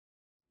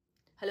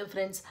Hello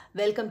friends,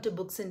 welcome to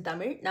Books in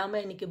Tamil. நாம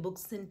இன்னைக்கு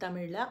Books in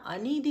Tamilல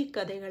அநீதி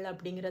கதைகள்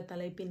அப்படிங்கிற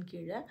தலைப்பின்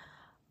கீழே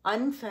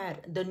Unfair,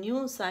 the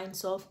New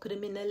Science of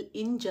Criminal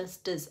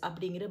Injustice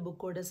அப்படிங்கிற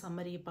புக்கோட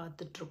சம்மரியை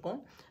பார்த்துட்டு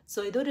இருக்கோம்.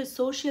 ஸோ இது ஒரு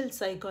சோஷியல்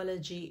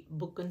சைக்காலஜி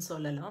புக்குன்னு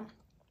சொல்லலாம்.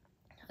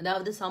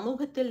 அதாவது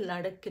சமூகத்தில்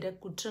நடக்கிற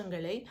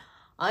குற்றங்களை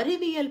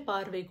அறிவியல்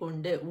பார்வை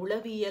கொண்டு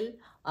உளவியல்,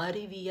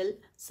 அறிவியல்,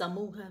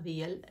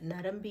 சமூகவியல்,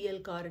 நரம்பியல்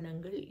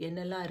காரணங்கள்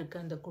என்னெல்லாம் இருக்கு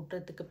அந்த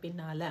குற்றத்துக்கு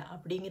பின்னால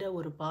அப்படிங்கிற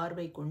ஒரு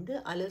பார்வை கொண்டு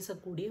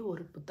அலசக்கூடிய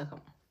ஒரு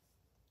புத்தகம்.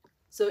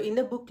 ஸோ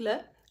இந்த புக்கில்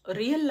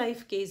ரியல்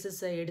லைஃப்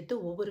கேசஸை எடுத்து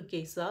ஒவ்வொரு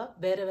கேஸாக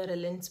வேறு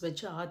வேறு லென்ஸ்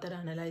வச்சு ஆத்தர்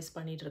அனலைஸ்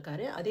பண்ணிட்டு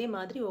இருக்காரு. அதே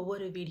மாதிரி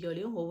ஒவ்வொரு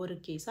வீடியோலையும் ஒவ்வொரு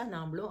கேஸாக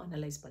நாமளும்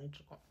அனலைஸ்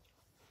பண்ணிட்டுருக்கோம்.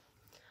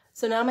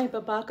 ஸோ நாம்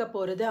இப்போ பார்க்க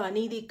போகிறது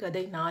அநீதி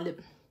கதை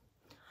 4.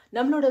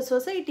 நம்மளோட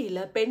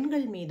சொசைட்டியில்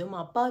பெண்கள் மீதும்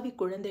அப்பாவி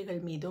குழந்தைகள்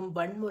மீதும்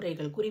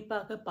வன்முறைகள்,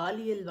 குறிப்பாக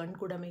பாலியல்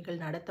வன்கொடுமைகள்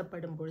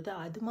நடத்தப்படும் பொழுது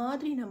அது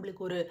மாதிரி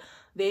நம்மளுக்கு ஒரு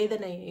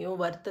வேதனையையும்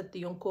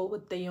வருத்தத்தையும்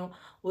கோபத்தையும்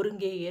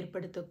ஒருங்கே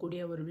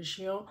ஏற்படுத்தக்கூடிய ஒரு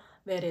விஷயம்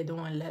வேறு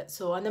எதுவும் இல்லை.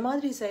 ஸோ அந்த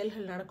மாதிரி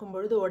செயல்கள் நடக்கும்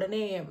பொழுது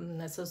உடனே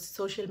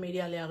சோஷியல்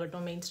மீடியாலே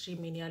ஆகட்டும், மெயின்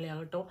ஸ்ட்ரீம் மீடியாலே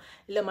ஆகட்டும்,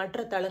 இல்லை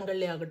மற்ற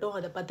தளங்கள்லே ஆகட்டும்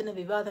அதை பற்றின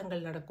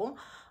விவாதங்கள் நடக்கும்.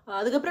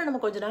 அதுக்கப்புறம்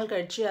நம்ம கொஞ்ச நாள்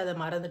கழித்து அதை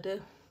மறந்துட்டு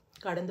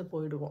கடந்து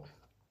போயிடுவோம்.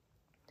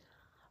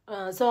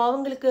 ஸோ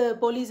அவங்களுக்கு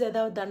போலீஸ்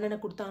ஏதாவது தண்டனை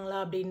கொடுத்தாங்களா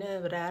அப்படின்னு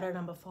ரேராக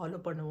நம்ம ஃபாலோ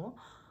பண்ணுவோம்,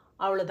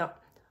 அவ்வளோதான்.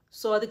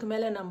 ஸோ அதுக்கு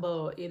மேலே நம்ம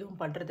எதுவும்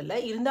பண்ணுறதில்ல.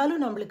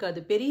 இருந்தாலும் நம்மளுக்கு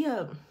அது பெரிய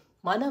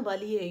மன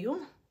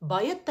வலியையும்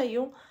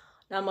பயத்தையும்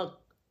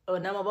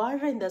நம்ம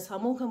வாழ்கிற இந்த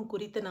சமூகம்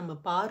குறித்த நம்ம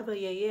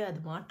பார்வையையே அது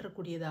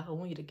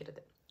மாற்றக்கூடியதாகவும்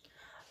இருக்கிறது.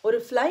 ஒரு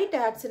ஃப்ளைட்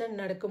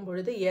ஆக்சிடெண்ட் நடக்கும்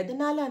பொழுது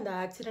எதனால் அந்த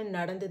ஆக்சிடெண்ட்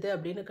நடந்தது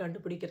அப்படின்னு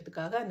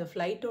கண்டுபிடிக்கிறதுக்காக அந்த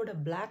ஃப்ளைட்டோட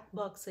பிளாக்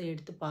பாக்ஸை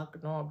எடுத்து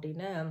பார்க்கணும்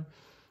அப்படின்னு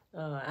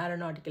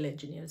ஏரோநாட்டிக்கல்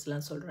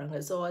என்ஜினியர்ஸ்லாம் சொல்கிறாங்க.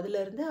 ஸோ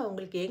அதிலேருந்து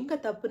அவங்களுக்கு எங்கே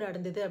தப்பு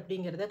நடந்தது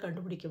அப்படிங்கிறத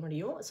கண்டுபிடிக்க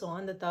முடியும். ஸோ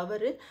அந்த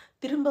தவறு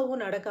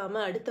திரும்பவும்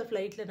நடக்காமல் அடுத்த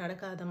ஃப்ளைட்டில்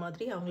நடக்காத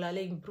மாதிரி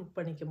அவங்களால இம்ப்ரூவ்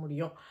பண்ணிக்க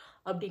முடியும்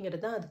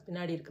அப்படிங்கிறது தான் அதுக்கு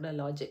பின்னாடி இருக்கிற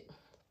லாஜிக்.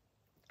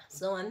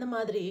 ஸோ அந்த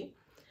மாதிரி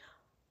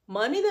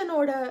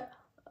மனிதனோட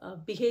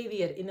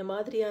பிஹேவியர், இந்த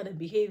மாதிரியான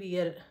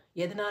பிஹேவியர்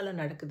எதனால்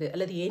நடக்குது,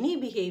 அல்லது any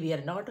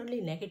behaviour, not only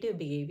negative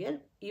behaviour,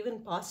 even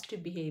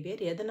positive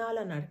behaviour எதனால்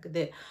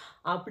நடக்குது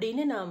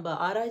அப்படின்னு நாம்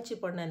ஆராய்ச்சி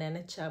பண்ண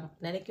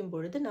நினைக்கும்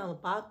பொழுது நாம்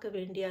பார்க்க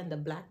வேண்டிய அந்த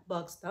பிளாக்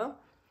பாக்ஸ் தான்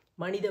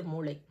மனித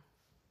மூளை.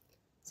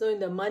 ஸோ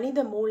இந்த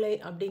மனித மூளை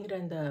அப்படிங்கிற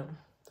அந்த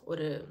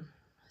ஒரு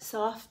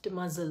soft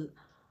muscle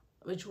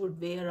which would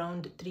weigh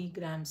around 3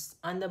 grams,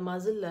 அந்த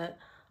மசிலில்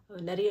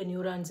நிறைய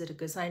நியூரான்ஸ்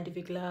இருக்குது.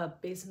 சயின்டிஃபிக்கலாக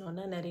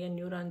பேசணுன்னா நிறைய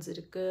நியூரான்ஸ்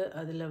இருக்குது.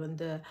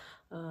 அதில்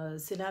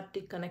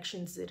சினாப்டிக்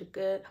கனெக்ஷன்ஸ்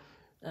இருக்குது.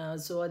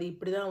 ஸோ அது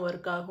இப்படி தான்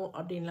ஒர்க் ஆகும்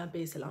அப்படின்லாம்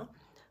பேசலாம்.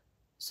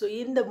 ஸோ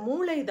இந்த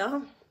மூளை தான்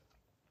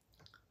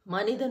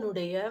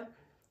மனிதனுடைய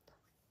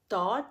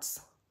தாட்ஸ்,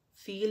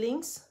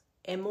 ஃபீலிங்ஸ்,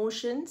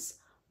 எமோஷன்ஸ்,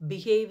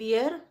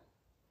 பிஹேவியர்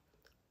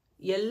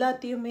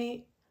எல்லாத்தையுமே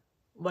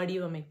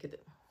வடிவமைக்குது.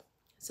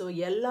 ஸோ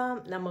எல்லாம்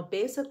நம்ம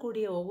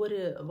பேசக்கூடிய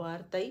ஒவ்வொரு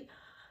வார்த்தை,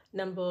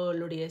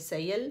 நம்மளுடைய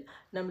செயல்,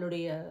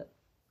 நம்மளுடைய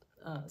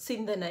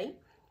சிந்தனை,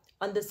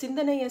 அந்த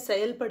சிந்தனையை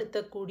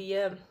செயல்படுத்தக்கூடிய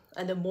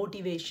அந்த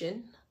மோட்டிவேஷன்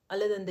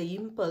அல்லது அந்த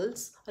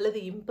இம்பல்ஸ் அல்லது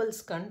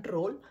இம்பல்ஸ்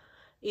கண்ட்ரோல்,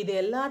 இது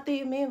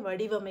எல்லாத்தையுமே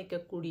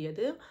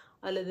வடிவமைக்கக்கூடியது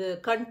அல்லது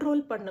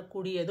கண்ட்ரோல்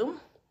பண்ணக்கூடியதும்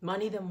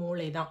மனித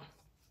மூளை தான்.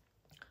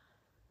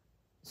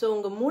 ஸோ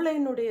உங்கள்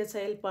மூளையினுடைய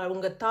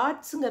உங்கள்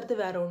தாட்ஸுங்கிறது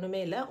வேறு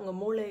ஒன்றுமே இல்லை, உங்கள்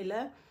மூளையில்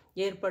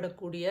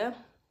ஏற்படக்கூடிய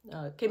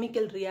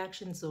கெமிக்கல்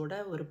ரியாக்ஷன்ஸோட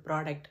ஒரு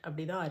ப்ராடக்ட்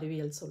அப்படி தான்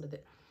அறிவியல் சொல்லுது.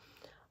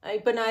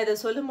 இப்போ நான் இதை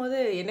சொல்லும் போது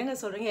என்னங்க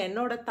சொல்கிறீங்க,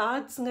 என்னோட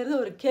தாட்ஸுங்கிறது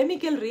ஒரு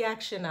கெமிக்கல்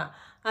ரியாக்ஷனா,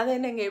 அதை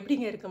என்னங்க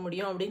எப்படிங்க இருக்க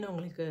முடியும் அப்படின்னு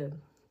உங்களுக்கு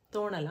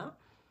தோணலாம்.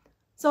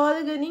 ஸோ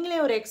அதுக்கு நீங்களே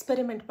ஒரு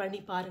எக்ஸ்பெரிமெண்ட் பண்ணி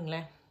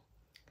பாருங்களேன்.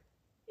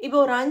 இப்போ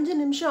ஒரு 5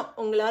 நிமிஷம்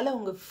உங்களால்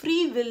உங்கள் ஃப்ரீ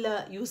வில்லை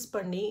யூஸ்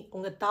பண்ணி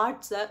உங்கள்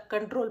தாட்ஸை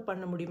கண்ட்ரோல்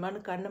பண்ண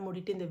முடியுமான்னு கண்ணை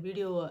மூடிட்டு இந்த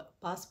வீடியோவை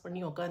பாஸ்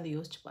பண்ணி உட்காந்து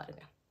யோசிச்சு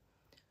பாருங்கள்.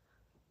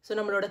 ஸோ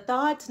நம்மளோட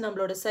தாட்ஸ்,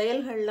 நம்மளோட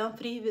செயல்கள்லாம்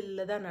ஃப்ரீ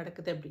வில்லில் தான்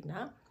நடக்குது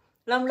அப்படின்னா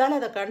நம்மளால்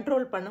அதை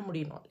கண்ட்ரோல் பண்ண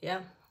முடியணும் இல்லையா?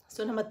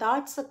 ஸோ நம்ம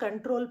தாட்ஸை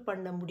கண்ட்ரோல்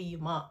பண்ண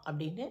முடியுமா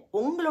அப்படின்னு,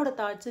 உங்களோட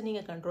தாட்ஸை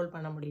நீங்கள் கண்ட்ரோல்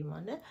பண்ண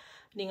முடியுமான்னு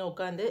நீங்கள்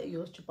உட்காந்து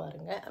யோசிச்சு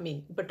பாருங்கள்.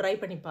 இப்போ ட்ரை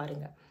பண்ணி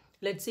பாருங்கள்.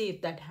 Let's see if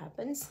that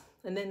happens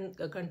and then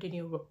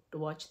continue to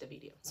watch the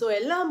video. So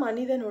எல்லா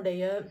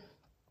மனிதனுடைய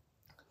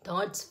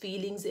thoughts,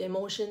 feelings,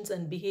 emotions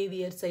and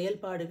behaviour,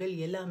 செயல்பாடுகள்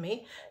எல்லாமே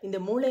இந்த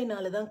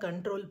மூளையினால தான்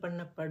கண்ட்ரோல்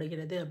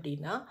பண்ணப்படுகிறது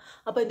அப்படின்னா,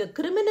 அப்போ இந்த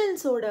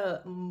கிரிமினல்ஸோட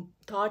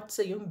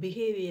தாட்ஸையும்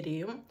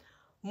பிஹேவியரையும்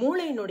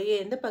மூளையினுடைய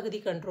எந்த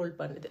பகுதி கண்ட்ரோல்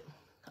பண்ணுது?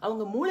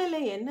 அவங்க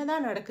மூளையில் என்ன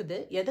தான் நடக்குது,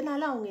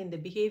 எதனால் அவங்க இந்த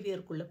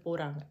பிஹேவியருக்குள்ளே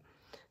போகிறாங்க?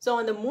 ஸோ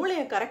அந்த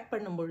மூளையை கரெக்ட்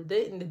பண்ணும் பொழுது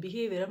இந்த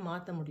பிஹேவியரை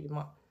மாற்ற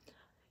முடியுமா?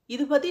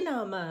 இது பற்றி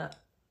நாம்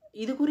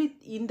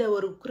இந்த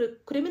ஒரு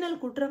கிரிமினல்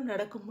குற்றம்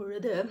நடக்கும்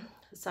பொழுது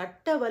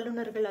சட்ட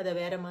வல்லுநர்கள் அதை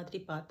வேறு மாதிரி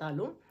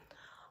பார்த்தாலும்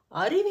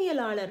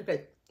அறிவியலாளர்கள்,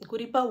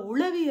 குறிப்பாக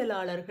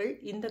உளவியலாளர்கள்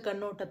இந்த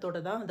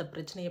கண்ணோட்டத்தோடு தான் அந்த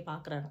பிரச்சனையை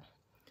பார்க்குறாங்க.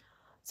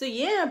 ஸோ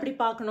ஏன் அப்படி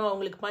பார்க்கணும்?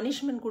 அவங்களுக்கு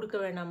பனிஷ்மெண்ட் கொடுக்க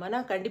வேண்டாமானா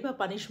கண்டிப்பாக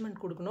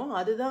பனிஷ்மெண்ட் கொடுக்கணும்.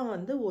 அதுதான்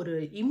ஒரு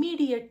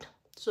இம்மீடியட்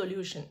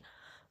சொல்யூஷன்.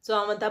 ஸோ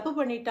அவன் தப்பு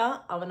பண்ணிட்டா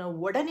அவனை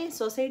உடனே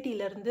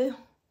சொசைட்டியிலேருந்து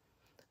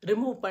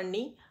ரிமூவ்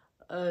பண்ணி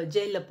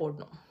ஜெயிலில்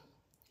போடணும்.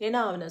 ஏன்னா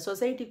அவனை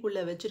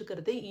சொசைட்டிக்குள்ளே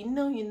வச்சுருக்கிறது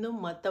இன்னும்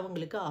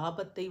மற்றவங்களுக்கு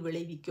ஆபத்தை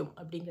விளைவிக்கும்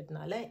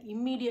அப்படிங்கிறதுனால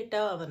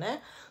இம்மீடியட்டாக அவனை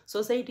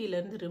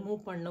சொசைட்டிலேருந்து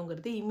ரிமூவ்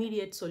பண்ணுங்கிறது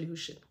இம்மீடியட்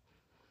சொல்யூஷன்.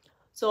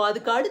 ஸோ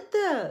அதுக்கு அடுத்த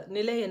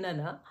நிலை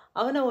என்னென்னா,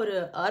 அவனை ஒரு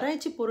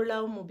ஆராய்ச்சி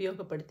பொருளாகவும்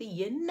உபயோகப்படுத்தி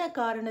என்ன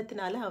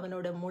காரணத்தினால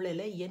அவனோட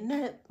மூளையில் என்ன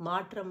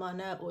மாற்றமான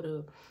ஒரு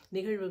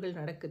நிகழ்வுகள்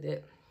நடக்குது,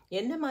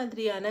 என்ன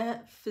மாதிரியான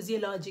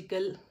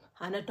ஃபிசியலாஜிக்கல்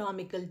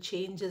அனட்டாமிக்கல்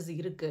சேஞ்சஸ்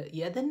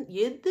இருக்குது,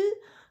 எது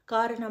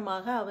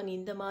காரணமாக அவன்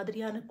இந்த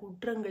மாதிரியான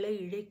குற்றங்களை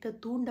இழைக்க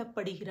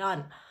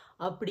தூண்டப்படுகிறான்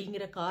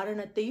அப்படிங்கிற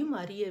காரணத்தையும்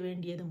அறிய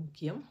வேண்டியது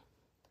முக்கியம்.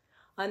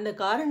 அந்த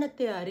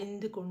காரணத்தை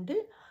அறிந்து கொண்டு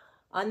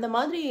அந்த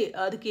மாதிரி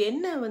அதுக்கு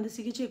என்ன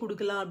சிகிச்சை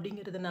கொடுக்கலாம்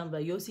அப்படிங்கிறத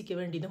நம்ம யோசிக்க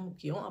வேண்டியது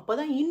முக்கியம். அப்போ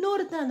தான்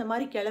இன்னொருத்தன் அந்த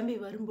மாதிரி கிளம்பி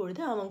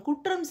வரும்பொழுது அவன்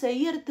குற்றம்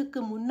செய்யறதுக்கு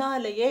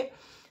முன்னாலேயே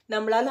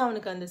நம்மளால்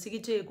அவனுக்கு அந்த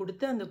சிகிச்சையை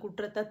கொடுத்து அந்த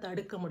குற்றத்தை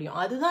தடுக்க முடியும்.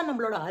 அதுதான்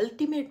நம்மளோட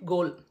அல்டிமேட்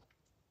கோல்.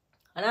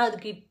 ஆனால்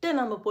அதுக்கிட்ட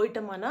நம்ம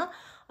போயிட்டோம்னா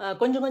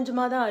கொஞ்சம்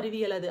கொஞ்சமாக தான்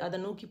அறிவியல் அதை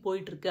நோக்கி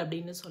போயிட்டுருக்கு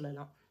அப்படின்னு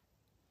சொல்லலாம்.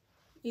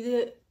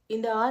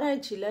 இந்த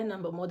ஆராய்ச்சியில்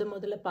நம்ம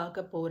முதல்ல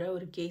பார்க்க போகிற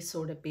ஒரு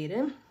கேஸோட பேர்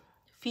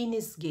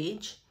ஃபீனிஸ்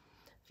கேஜ்.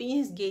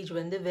 ஃபீனிஸ் கேஜ்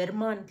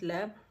வெர்மாண்டில்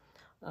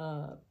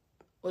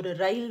ஒரு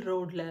ரயில்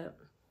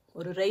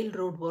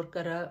ரோட்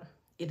ஒர்க்கராக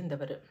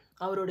இருந்தவர்.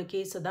 அவரோட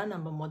கேஸை தான்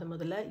நம்ம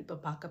முதல்ல இப்போ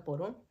பார்க்க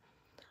போகிறோம்.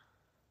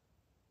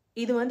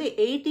 இது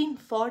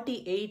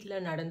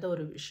 1848 நடந்த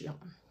ஒரு விஷயம்.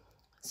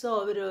 ஸோ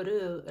அவர் ஒரு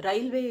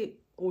ரயில்வே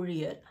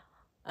ஊழியர்.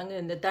 அங்கே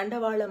இந்த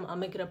தண்டவாளம்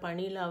அமைக்கிற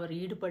பணியில் அவர்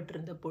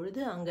ஈடுபட்டிருந்த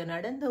பொழுது அங்கே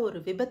நடந்த ஒரு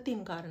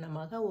விபத்தின்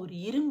காரணமாக ஒரு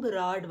இரும்பு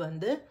ராட்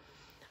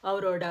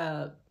அவரோட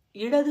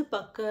இடது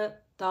பக்க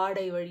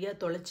தாடை வழியாக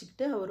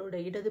தொலைச்சிக்கிட்டு அவரோட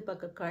இடது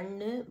பக்க கண்,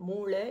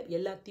 மூளை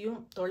எல்லாத்தையும்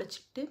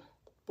தொலைச்சிக்கிட்டு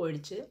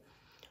போயிடுச்சு.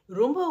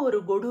 ரொம்ப ஒரு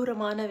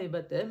கொடூரமான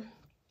விபத்து.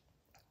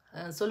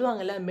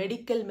 சொல்லுவாங்கள்ல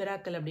மெடிக்கல்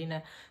மிராக்கல் அப்படின்னு.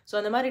 ஸோ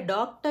அந்த மாதிரி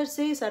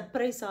டாக்டர்ஸே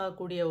சர்ப்ரைஸ்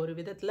ஆகக்கூடிய ஒரு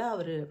விதத்தில்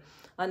அவர்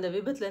அந்த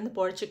விபத்துலேருந்து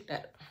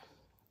பொழைச்சிக்கிட்டார்.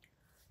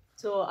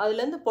 ஸோ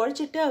அதுலேருந்து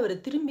பொழைச்சிட்டு அவர்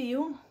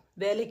திரும்பியும்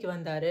வேலைக்கு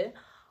வந்தார்.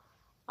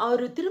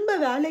 அவர் திரும்ப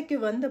வேலைக்கு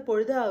வந்த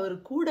பொழுது அவர்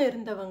கூட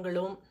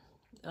இருந்தவங்களும்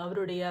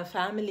அவருடைய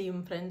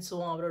ஃபேமிலியும்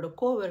ஃப்ரெண்ட்ஸும் அவரோட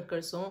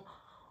கோவொர்க்கர்ஸும்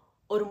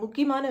ஒரு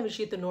முக்கியமான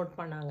விஷயத்தை நோட்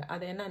பண்ணாங்க.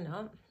 அது என்னன்னா,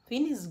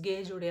 ஃபீனிஸ்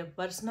கேஜுடைய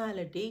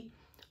பர்சனாலிட்டி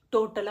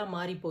டோட்டலாக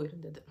மாறி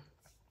போயிருந்தது.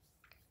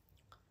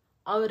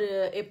 அவர்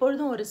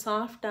எப்பொழுதும் ஒரு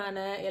சாஃப்டான,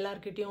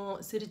 எல்லார்கிட்டையும்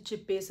சிரித்து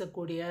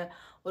பேசக்கூடிய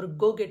ஒரு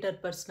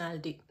கோ-கெட்டர்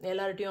பர்சனாலிட்டி,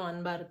 எல்லார்கிட்டையும்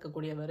அன்பாக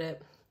இருக்கக்கூடியவர்,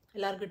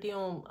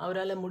 எல்லார்கிட்டையும்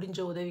அவரால் முடிஞ்ச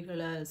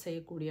உதவிகளை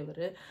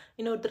செய்யக்கூடியவர்,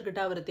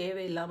 இன்னொருத்தர்கிட்ட அவர்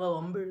தேவையில்லாமல்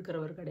வம்பு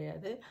இழுக்கிறவர்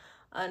கிடையாது.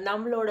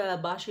 நம்மளோட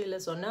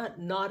பாஷையில் சொன்னால்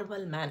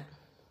நார்மல் மேன்.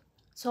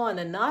 ஸோ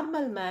அந்த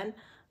நார்மல் மேன்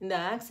இந்த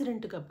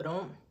ஆக்சிடெண்ட்டுக்கு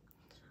அப்புறம்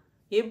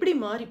எப்படி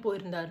மாறி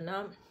போயிருந்தார்னா,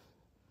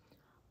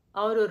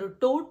 அவர் ஒரு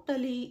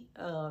டோட்டலி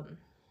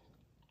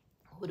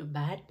ஒரு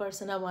பேட்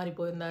பர்சனாக மாறி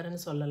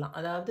போயிருந்தாருன்னு சொல்லலாம்.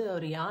 அதாவது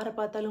அவர் யாரை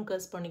பார்த்தாலும்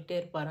கர்ஸ் பண்ணிக்கிட்டே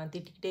இருப்பாராம்,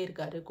 திட்டிக்கிட்டே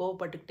இருக்காரு,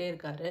 கோவப்பட்டுக்கிட்டே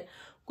இருக்காரு.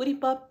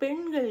 குறிப்பாக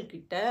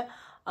பெண்கள்கிட்ட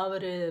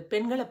அவர்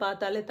பெண்களை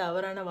பார்த்தாலே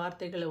தவறான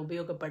வார்த்தைகளை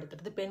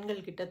உபயோகப்படுத்துறது,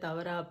 பெண்கள்கிட்ட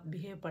தவறாக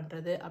பிஹேவ்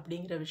பண்ணுறது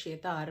அப்படிங்கிற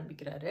விஷயத்த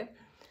ஆரம்பிக்கிறாரு.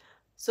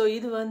 ஸோ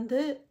இது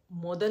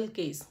முதல்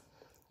கேஸ்.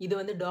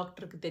 இது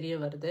டாக்டருக்கு தெரிய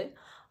வருது.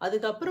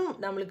 அதுக்கப்புறம்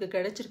நம்மளுக்கு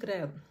கிடைச்சிருக்கிற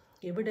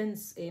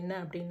எவிடன்ஸ் என்ன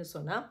அப்படின்னு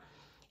சொன்னால்,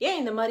 ஏன்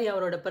இந்த மாதிரி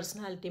அவரோட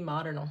பர்சனாலிட்டி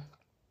மாறணும்?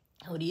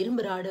 அவர்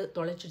இரும்பு ராடு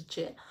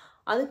தொலைச்சிடுச்சு,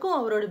 அதுக்கும்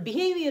அவரோட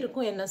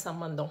பிஹேவியருக்கும் என்ன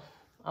சம்மந்தம்?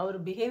 அவர்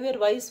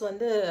பிஹேவியர் வைஸ்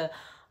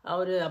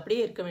அவர்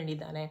அப்படியே இருக்க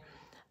வேண்டியதானே.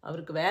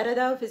 அவருக்கு வேறு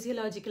ஏதாவது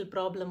ஃபிசியலாஜிக்கல்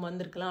ப்ராப்ளம்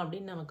வந்திருக்கலாம்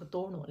அப்படின்னு நமக்கு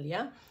தோணும்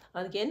இல்லையா?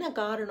 அதுக்கு என்ன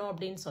காரணம்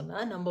அப்படின்னு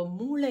சொன்னால், நம்ம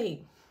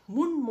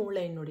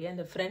முன்மூளையினுடைய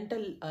அந்த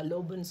ஃப்ரண்டல்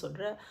லோபுன்னு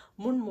சொல்கிற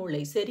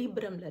முன்மூளை,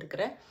 செரிப்ரமில்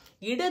இருக்கிற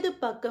இடது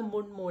பக்க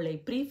முன்மூளை,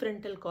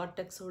 ப்ரீஃப்ரண்டல்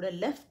கார்டெக்ஸோட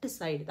லெஃப்ட்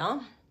சைடு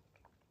தான்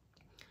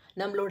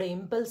நம்மளோட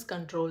இம்பல்ஸ்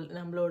கண்ட்ரோல்,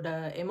 நம்மளோட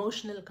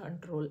எமோஷ்னல்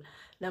கண்ட்ரோல்,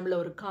 நம்மளை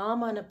ஒரு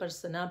காமான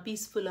பர்சனாக,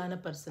 பீஸ்ஃபுல்லான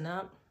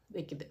பர்சனாக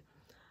வைக்குது.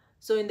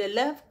 ஸோ இந்த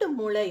லெஃப்ட்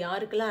மூளை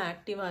யாருக்கெல்லாம்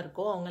ஆக்டிவாக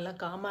இருக்கோ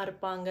அவங்கெல்லாம் காமாக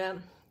இருப்பாங்க,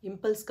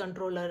 இம்பல்ஸ்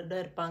கண்ட்ரோலரோட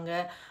இருப்பாங்க,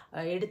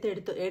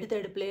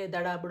 எடுத்தெடுப்புலேயே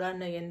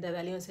தடாபுடான்னு எந்த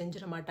வேலையும்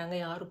செஞ்சிட மாட்டாங்க,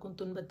 யாருக்கும்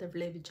துன்பத்தை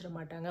விளைவிச்சிட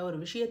மாட்டாங்க. ஒரு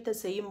விஷயத்தை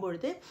செய்யும்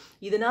பொழுது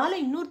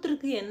இதனால்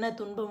இன்னொருத்தருக்கு என்ன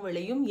துன்பம்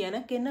விளையும்,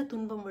 எனக்கு என்ன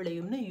துன்பம்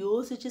விளையும்னு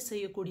யோசித்து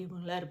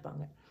செய்யக்கூடியவங்களாக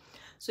இருப்பாங்க.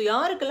 ஸோ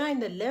யாருக்கெல்லாம்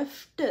இந்த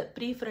லெஃப்ட்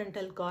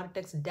ப்ரீஃப்ரண்டல்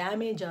கார்டெக்ஸ்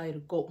டேமேஜ்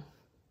ஆகிருக்கோ,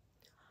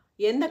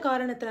 எந்த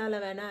காரணத்தினால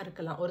வேணால்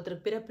இருக்கலாம்,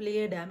 ஒருத்தருக்கு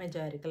பிறப்பிலேயே டேமேஜ்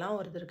ஆகிருக்கலாம்,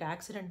 ஒருத்தருக்கு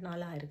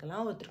ஆக்சிடென்ட்னால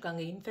ஆகிருக்கலாம், ஒருத்தருக்கு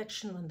அங்கே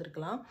இன்ஃபெக்ஷன்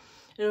வந்திருக்கலாம்,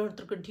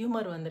 ஒருத்தருக்கு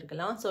டியூமர்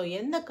வந்திருக்கலாம். ஸோ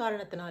எந்த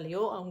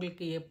காரணத்தினாலேயோ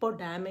அவங்களுக்கு எப்போ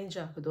டேமேஜ்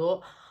ஆகுதோ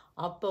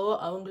அப்போது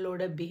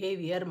அவங்களோட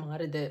பிஹேவியர்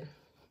மாறுது.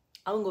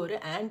 அவங்க ஒரு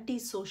ஆன்டி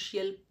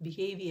சோஷியல்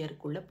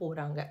பிஹேவியருக்குள்ளே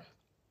போகிறாங்க.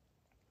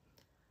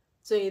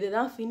 ஸோ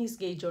இதுதான் ஃபீனிஸ்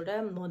கேஜோட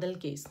முதல்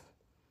கேஸ்.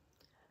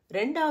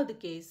 ரெண்டாவது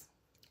கேஸ்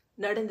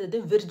நடந்தது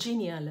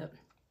விர்ஜீனியாவில்.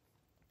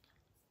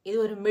 இது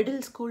ஒரு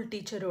மிடில் ஸ்கூல்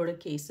டீச்சரோட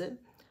கேஸு.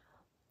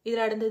 இது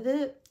நடந்தது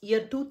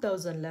இயர்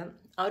 2000.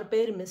 அவர்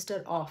பேர்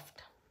மிஸ்டர்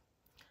ஆஃப்ட்.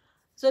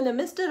 ஸோ இந்த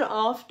மிஸ்டர்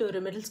ஆஃப்ட் ஒரு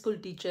middle school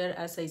teacher.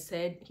 As I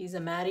set, he's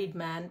a married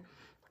man.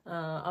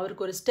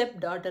 அவருக்கு ஒரு ஸ்டெப்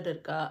டாட்டர்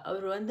இருக்கா.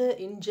 அவர்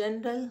இன்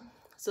ஜென்ரல்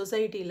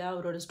சொசைட்டியில்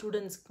அவரோட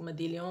ஸ்டூடெண்ட்ஸ்க்கு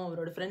மத்தியிலையும்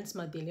அவரோட ஃப்ரெண்ட்ஸ்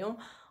மத்தியிலையும்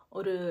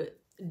ஒரு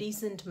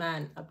டீசென்ட்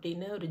மேன்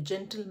அப்படின்னு, ஒரு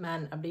ஜென்டில்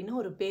மேன் அப்படின்னு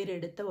ஒரு பேர்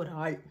எடுத்த ஒரு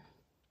ஆள்.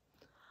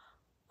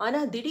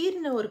 ஆனால்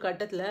திடீர்னு ஒரு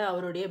கட்டத்தில்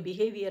அவருடைய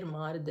பிஹேவியர்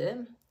மாறுது.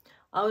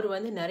 அவர்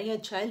வந்து நிறைய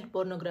சைல்ட்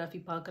போர்னோகிராஃபி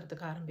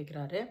பார்க்குறதுக்கு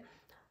ஆரம்பிக்கிறாரு.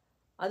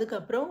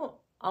 அதுக்கப்புறம்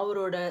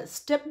அவரோட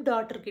ஸ்டெப்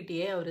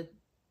டாட்டர்கிட்டயே அவர்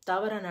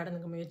தவறாக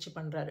நடந்துக்க முயற்சி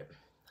பண்ணுறாரு.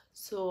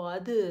 ஸோ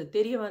அது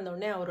தெரிய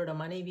வந்தோடனே அவரோட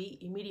மனைவி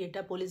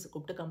இமீடியட்டாக போலீஸை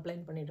கூப்பிட்டு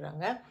கம்ப்ளைண்ட்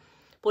பண்ணிடுறாங்க.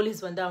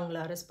 போலீஸ் வந்து அவங்கள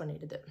அரெஸ்ட்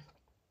பண்ணிடுது.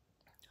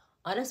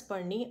 அரெஸ்ட்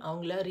பண்ணி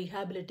அவங்கள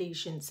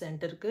ரீஹாபிலிட்டேஷன்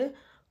சென்டருக்கு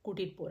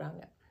கூட்டிகிட்டு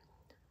போகிறாங்க.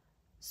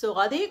 ஸோ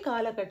அதே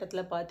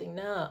காலகட்டத்தில்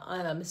பார்த்திங்கன்னா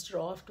மிஸ்டர்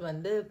ஆஃப்ட்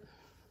வந்து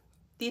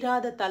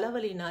தீராத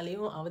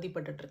தலைவலினாலேயும்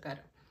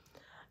அவதிப்பட்டுருக்காரு.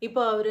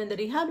 இப்போ அவர் இந்த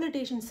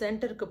ரீஹாபிலிட்டேஷன்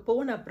சென்டருக்கு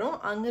போன அப்புறம்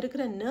அங்கே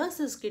இருக்கிற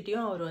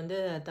நர்சஸ்கிட்டையும் அவர் வந்து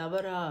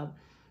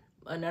தவறாக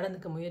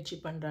நடந்துக்க முயற்சி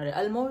பண்ணுறாரு.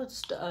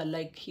 Almost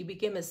like he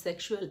became a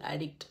sexual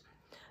addict.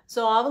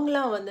 So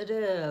அவங்களாம் வந்துட்டு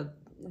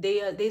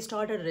தே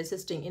ஸ்டார்டட்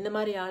ரெசிஸ்டிங். இந்த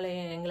மாதிரி ஆளை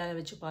எங்களால்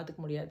வச்சு பார்த்துக்க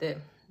முடியாது,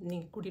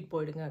 நீங்கள் கூட்டிகிட்டு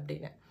போயிடுங்க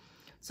அப்படின்னு.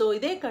 ஸோ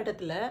இதே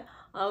கட்டத்தில்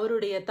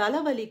அவருடைய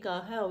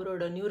தலைவலிக்காக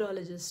அவரோட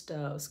நியூராலஜிஸ்ட்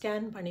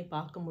ஸ்கேன் பண்ணி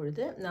பார்க்கும்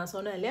பொழுது, நான்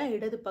சொன்னேன் இல்லையா,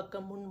 இடது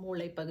பக்கம் முன்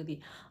மூளை பகுதி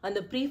அந்த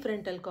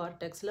ப்ரீஃப்ரண்டல்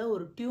கார்டெக்ஸில்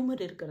ஒரு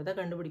டியூமர் இருக்கிறத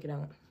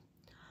கண்டுபிடிக்கிறாங்க.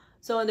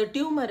 ஸோ அந்த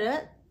டியூமரை,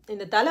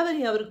 இந்த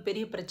தலைவலி அவருக்கு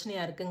பெரிய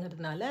பிரச்சனையாக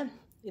இருக்குங்கிறதுனால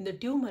இந்த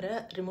டியூமரை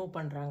ரிமூவ்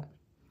பண்ணுறாங்க.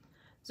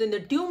 ஸோ இந்த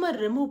டியூமர்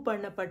ரிமூவ்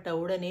பண்ணப்பட்ட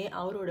உடனே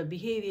அவரோட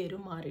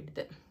பிஹேவியரும்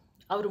மாறிடுது.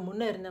 அவர்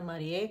முன்னே இருந்த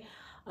மாதிரியே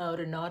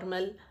ஒரு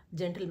நார்மல்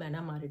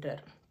ஜென்டில்மேனாக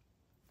மாறிடுறார்.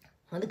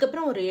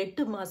 அதுக்கப்புறம் ஒரு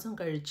 8 மாதம்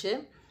கழித்து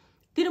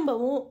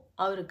திரும்பவும்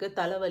அவருக்கு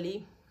தலைவலி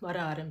வர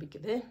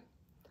ஆரம்பிக்குது.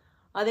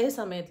 அதே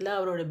சமயத்தில்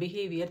அவரோட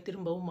பிஹேவியர்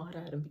திரும்பவும் மாற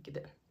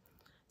ஆரம்பிக்குது.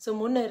 ஸோ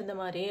முன்னே இருந்த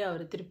மாதிரியே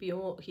அவர்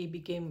திருப்பியும் he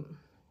became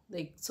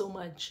like so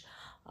much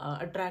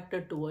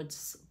attracted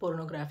towards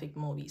pornographic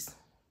movies.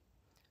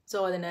 So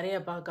அதை நிறைய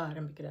பார்க்க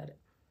ஆரம்பிக்கிறாரு.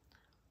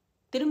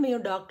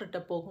 திரும்பியும்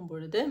டாக்டர்கிட்ட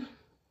போகும்பொழுது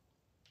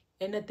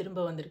என்ன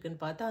திரும்ப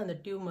வந்திருக்குன்னு பார்த்தா அந்த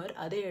டியூமர்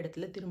அதே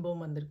இடத்துல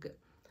திரும்பவும் வந்திருக்கு.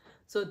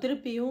 ஸோ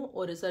திருப்பியும்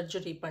ஒரு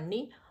சர்ஜரி பண்ணி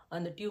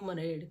அந்த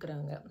டியூமரை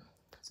எடுக்கிறாங்க.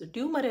 ஸோ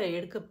டியூமரை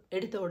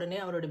எடுத்த உடனே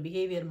அவரோட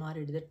பிஹேவியர்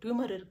மாறிடுது.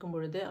 டியூமர் இருக்கும்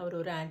பொழுது அவர்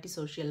ஒரு ஆன்டி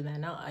சோஷியல்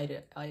மேனாக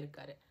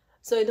ஆயிருக்காரு.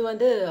 ஸோ இது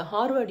வந்து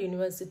ஹார்வர்ட்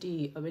யூனிவர்சிட்டி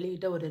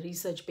வெளியிட்ட ஒரு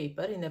ரீசர்ச்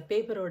பேப்பர். இந்த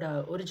பேப்பரோட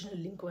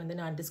ஒரிஜினல் லிங்க் வந்து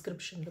நான்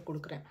டிஸ்கிரிப்ஷனில்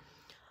கொடுக்குறேன்.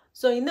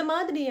 ஸோ இந்த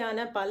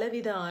மாதிரியான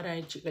பலவித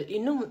ஆராய்ச்சிகள்,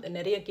 இன்னும்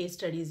நிறைய கேஸ்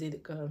ஸ்டடீஸ்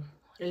இதுக்கு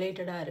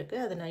ரிலேட்டடாக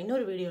இருக்குது. அதை நான்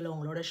இன்னொரு வீடியோவில்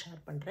உங்களோட ஷேர்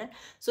பண்ணுறேன்.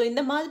 ஸோ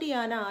இந்த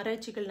மாதிரியான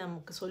ஆராய்ச்சிகள்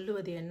நமக்கு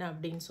சொல்லுவது என்ன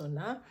அப்படின்னு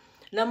சொன்னால்,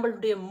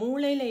 நம்மளுடைய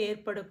மூளையில்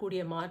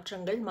ஏற்படக்கூடிய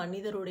மாற்றங்கள்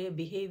மனிதருடைய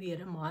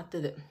பிஹேவியரை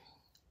மாற்றுது.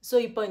 ஸோ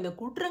இப்போ இந்த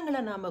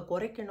குற்றங்களை நாம்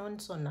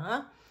குறைக்கணும்னு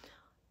சொன்னால்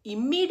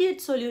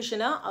இம்மீடியட்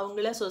சொல்யூஷனாக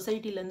அவங்கள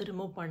சொசைட்டிலேருந்து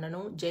ரிமூவ்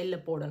பண்ணணும்,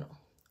 ஜெயிலில் போடணும்.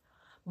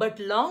 பட்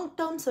லாங்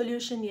டேர்ம்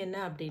சொல்யூஷன் என்ன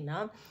அப்படின்னா,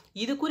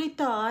 இது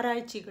குறித்த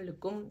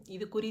ஆராய்ச்சிகளுக்கும்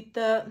இது குறித்த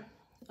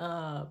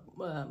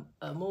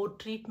மோர்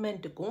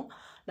ட்ரீட்மெண்ட்டுக்கும்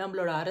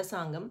நம்மளோட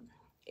அரசாங்கம்,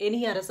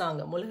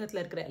 அரசாங்கம்,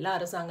 உலகத்தில் இருக்கிற எல்லா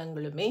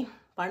அரசாங்கங்களுமே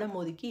பணம்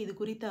ஒதுக்கி இது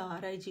குறித்த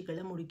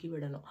ஆராய்ச்சிகளை முடுக்கி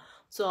விடணும்.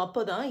 ஸோ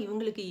அப்போ தான்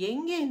இவங்களுக்கு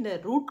எங்கே இந்த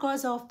ரூட்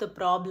காஸ் ஆஃப் த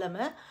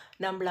ப்ராப்ளமை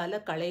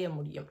நம்மளால் களைய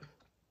முடியும்.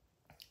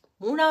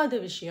 3வது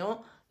விஷயம்,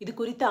 இது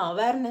குறித்த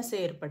அவேர்னஸை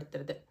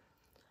ஏற்படுத்துறது.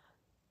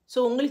 ஸோ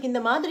உங்களுக்கு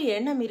இந்த மாதிரி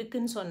எண்ணம்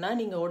இருக்குன்னு சொன்னால்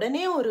நீங்கள்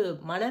உடனே ஒரு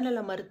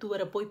மனநல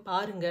மருத்துவரை போய்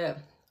பாருங்கள்,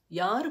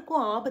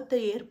 யாருக்கும்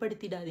ஆபத்தை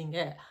ஏற்படுத்திடாதீங்க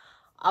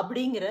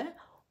அப்படிங்கிற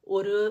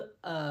ஒரு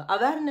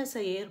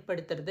அவேர்னஸை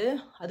ஏற்படுத்துறது,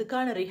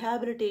 அதுக்கான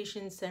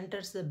ரீஹாபிலிட்டேஷன்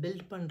சென்டர்ஸை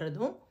பில்ட்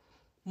பண்ணுறதும்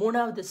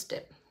 3வது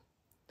ஸ்டெப்.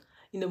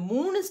 இந்த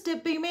 3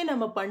 ஸ்டெப்பையுமே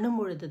நம்ம பண்ணும்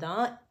பொழுது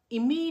தான்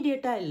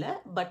இம்மீடியட்டாக இல்லை,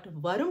 பட்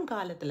வரும்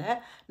காலத்தில்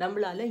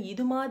நம்மளால்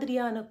இது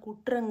மாதிரியான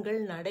குற்றங்கள்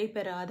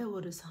நடைபெறாத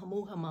ஒரு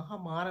சமூகமாக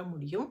மாற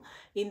முடியும்.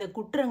 இந்த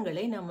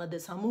குற்றங்களை நமது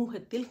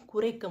சமூகத்தில்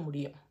குறைக்க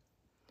முடியும்.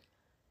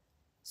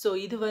 ஸோ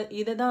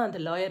இதை தான் அந்த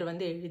லாயர்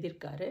வந்து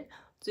எழுதியிருக்காரு.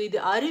 ஸோ இது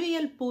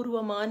அறிவியல்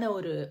பூர்வமான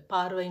ஒரு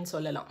பார்வைன்னு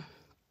சொல்லலாம்.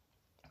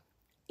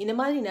 இந்த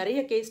மாதிரி நிறைய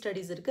கேஸ்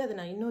ஸ்டடீஸ் இருக்குது. அதை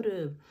நான் இன்னொரு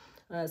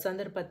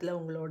சந்தர்ப்பத்தில்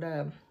உங்களோட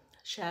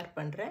ஷேர்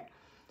பண்ணுறேன்.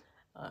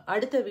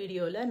 அடுத்த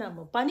வீடியோவில்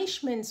நம்ம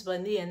பனிஷ்மெண்ட்ஸ்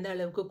வந்து எந்த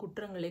அளவுக்கு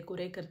குற்றங்களை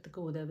குறைக்கிறதுக்கு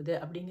உதவுது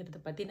அப்படிங்கிறத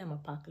பற்றி நம்ம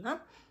பார்க்கலாம்.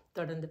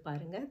 தொடர்ந்து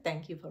பாருங்கள்.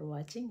 தேங்க்யூ ஃபார்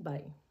வாட்சிங்.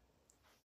 பாய்.